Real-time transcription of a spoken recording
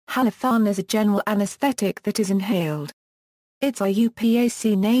Halothane is a general anesthetic that is inhaled. Its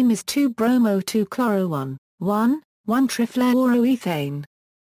IUPAC name is 2-bromo-2-chloro-1,1,1-trifluoroethane.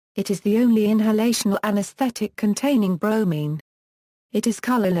 It is the only inhalational anesthetic containing bromine. It is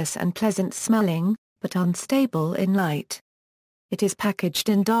colorless and pleasant smelling, but unstable in light. It is packaged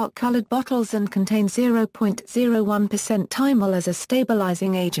in dark-colored bottles and contains 0.01% thymol as a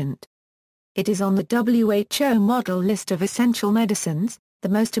stabilizing agent. It is on the WHO model list of essential medicines, the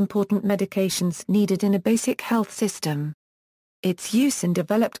most important medications needed in a basic health system. Its use in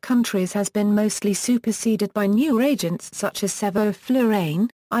developed countries has been mostly superseded by newer agents such as sevoflurane,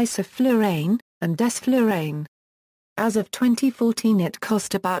 isoflurane, and desflurane. As of 2014, it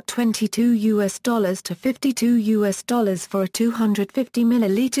cost about $22 to $52 for a 250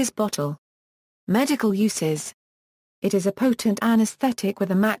 ml bottle. Medical uses. It is a potent anesthetic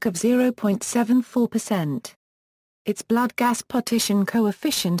with a MAC of 0.74%. Its blood gas partition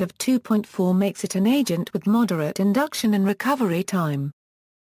coefficient of 2.4 makes it an agent with moderate induction and recovery time.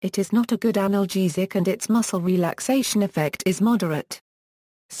 It is not a good analgesic and its muscle relaxation effect is moderate.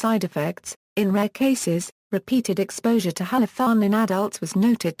 Side effects. In rare cases, repeated exposure to halothane in adults was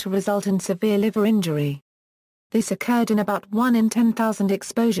noted to result in severe liver injury. This occurred in about 1 in 10,000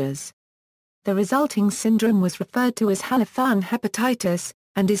 exposures. The resulting syndrome was referred to as halothane hepatitis,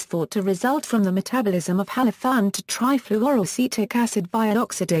 and is thought to result from the metabolism of halothane to trifluoroacetic acid via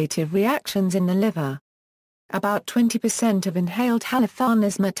oxidative reactions in the liver. About 20% of inhaled halothane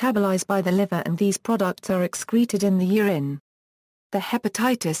is metabolized by the liver and these products are excreted in the urine. The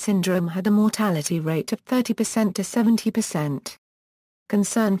hepatitis syndrome had a mortality rate of 30% to 70%.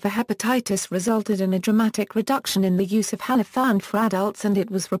 Concern for hepatitis resulted in a dramatic reduction in the use of halothane for adults and it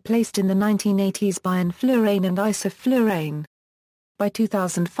was replaced in the 1980s by enflurane and isoflurane. By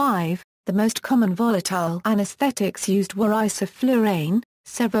 2005, the most common volatile anesthetics used were isoflurane,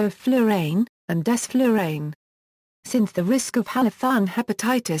 sevoflurane, and desflurane. Since the risk of halothane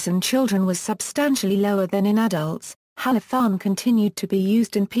hepatitis in children was substantially lower than in adults, halothane continued to be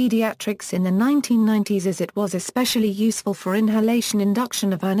used in pediatrics in the 1990s as it was especially useful for inhalation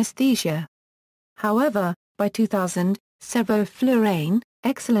induction of anesthesia. However, by 2000, sevoflurane,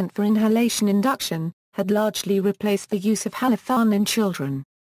 excellent for inhalation induction, had largely replaced the use of halothane in children.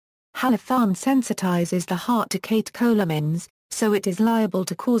 Halothane sensitizes the heart to catecholamines, so it is liable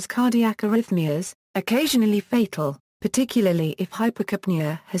to cause cardiac arrhythmias, occasionally fatal, particularly if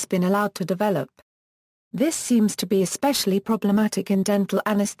hypercapnia has been allowed to develop. This seems to be especially problematic in dental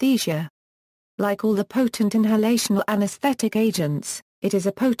anesthesia. Like all the potent inhalational anesthetic agents, it is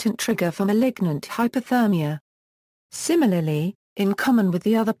a potent trigger for malignant hypothermia. Similarly, in common with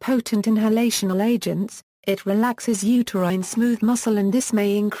the other potent inhalational agents, it relaxes uterine smooth muscle and this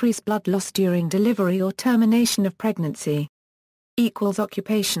may increase blood loss during delivery or termination of pregnancy.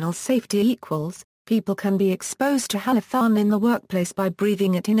 Occupational safety people can be exposed to halothane in the workplace by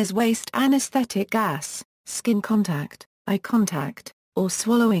breathing it in as waste anesthetic gas, skin contact, eye contact, or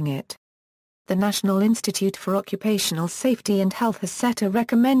swallowing it. The National Institute for Occupational Safety and Health has set a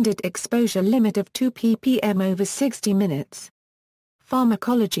recommended exposure limit of 2 ppm over 60 minutes.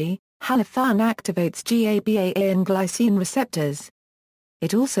 Pharmacology, halothane activates GABA and glycine receptors.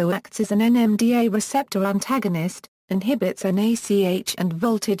 It also acts as an NMDA receptor antagonist, inhibits NACH and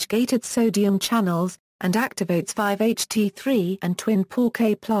voltage-gated sodium channels, and activates 5-HT3 and twin POK+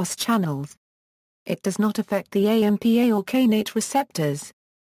 channels. It does not affect the AMPA or kainate receptors.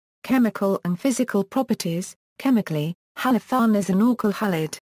 Chemical and physical properties. Chemically, halothane is an alkyl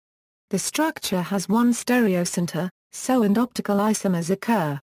halide. The structure has one stereocenter, so and optical isomers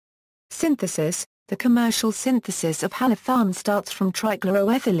occur. Synthesis. The commercial synthesis of halothane starts from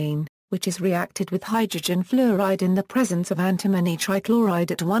trichloroethylene, which is reacted with hydrogen fluoride in the presence of antimony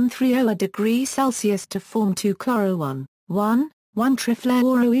trichloride at 130 degrees Celsius to form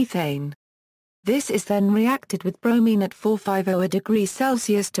 2-chloro-1,1,1-trifluoroethane. This is then reacted with bromine at 450 degrees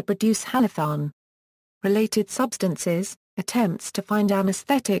Celsius to produce halothane. Related substances. Attempts to find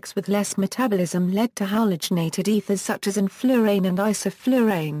anesthetics with less metabolism led to halogenated ethers such as enflurane and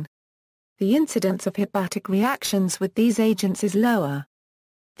isoflurane. The incidence of hepatic reactions with these agents is lower.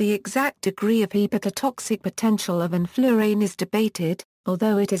 The exact degree of hepatotoxic potential of enflurane is debated,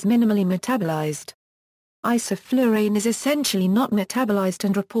 although it is minimally metabolized. Isoflurane is essentially not metabolized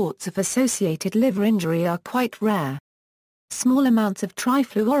and reports of associated liver injury are quite rare. Small amounts of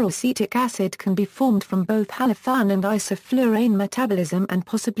trifluoroacetic acid can be formed from both halothane and isoflurane metabolism and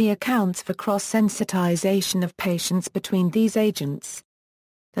possibly accounts for cross-sensitization of patients between these agents.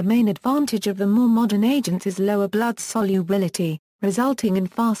 The main advantage of the more modern agents is lower blood solubility, resulting in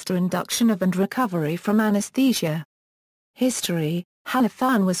faster induction of and recovery from anesthesia. History.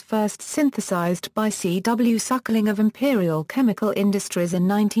 Halothane was first synthesized by C.W. Suckling of Imperial Chemical Industries in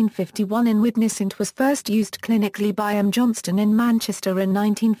 1951 in Widnes and was first used clinically by M. Johnston in Manchester in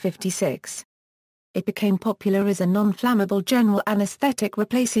 1956. It became popular as a non-flammable general anesthetic,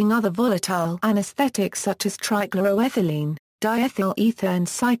 replacing other volatile anesthetics such as trichloroethylene, diethyl ether and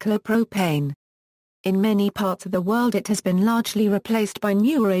cyclopropane. In many parts of the world it has been largely replaced by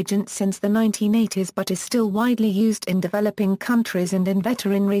newer agents since the 1980s, but is still widely used in developing countries and in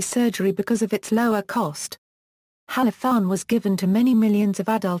veterinary surgery because of its lower cost. Halothane was given to many millions of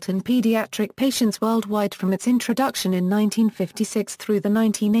adult and pediatric patients worldwide from its introduction in 1956 through the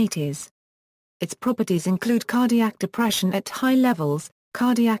 1980s. Its properties include cardiac depression at high levels,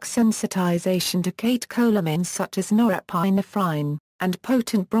 cardiac sensitization to catecholamines such as norepinephrine, and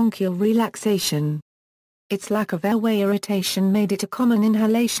potent bronchial relaxation. Its lack of airway irritation made it a common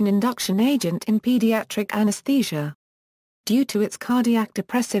inhalation induction agent in pediatric anesthesia. Due to its cardiac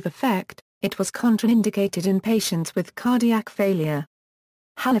depressive effect, it was contraindicated in patients with cardiac failure.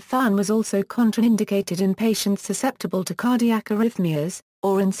 Halothane was also contraindicated in patients susceptible to cardiac arrhythmias,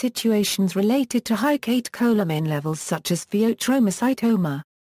 or in situations related to high catecholamine levels such as pheochromocytoma.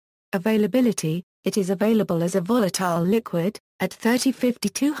 Availability: it is available as a volatile liquid, at 30, 50,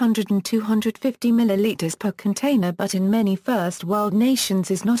 200 and 250 ml per container, but in many first world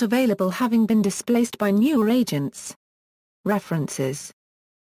nations is not available, having been displaced by newer agents. References.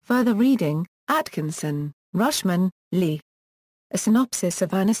 Further reading: Atkinson, Rushman, Lee. A Synopsis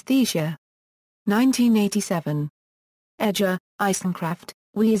of Anesthesia. 1987. Edger, Eisencraft,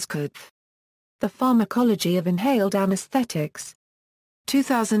 Wieskopf. The Pharmacology of Inhaled Anesthetics.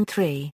 2003.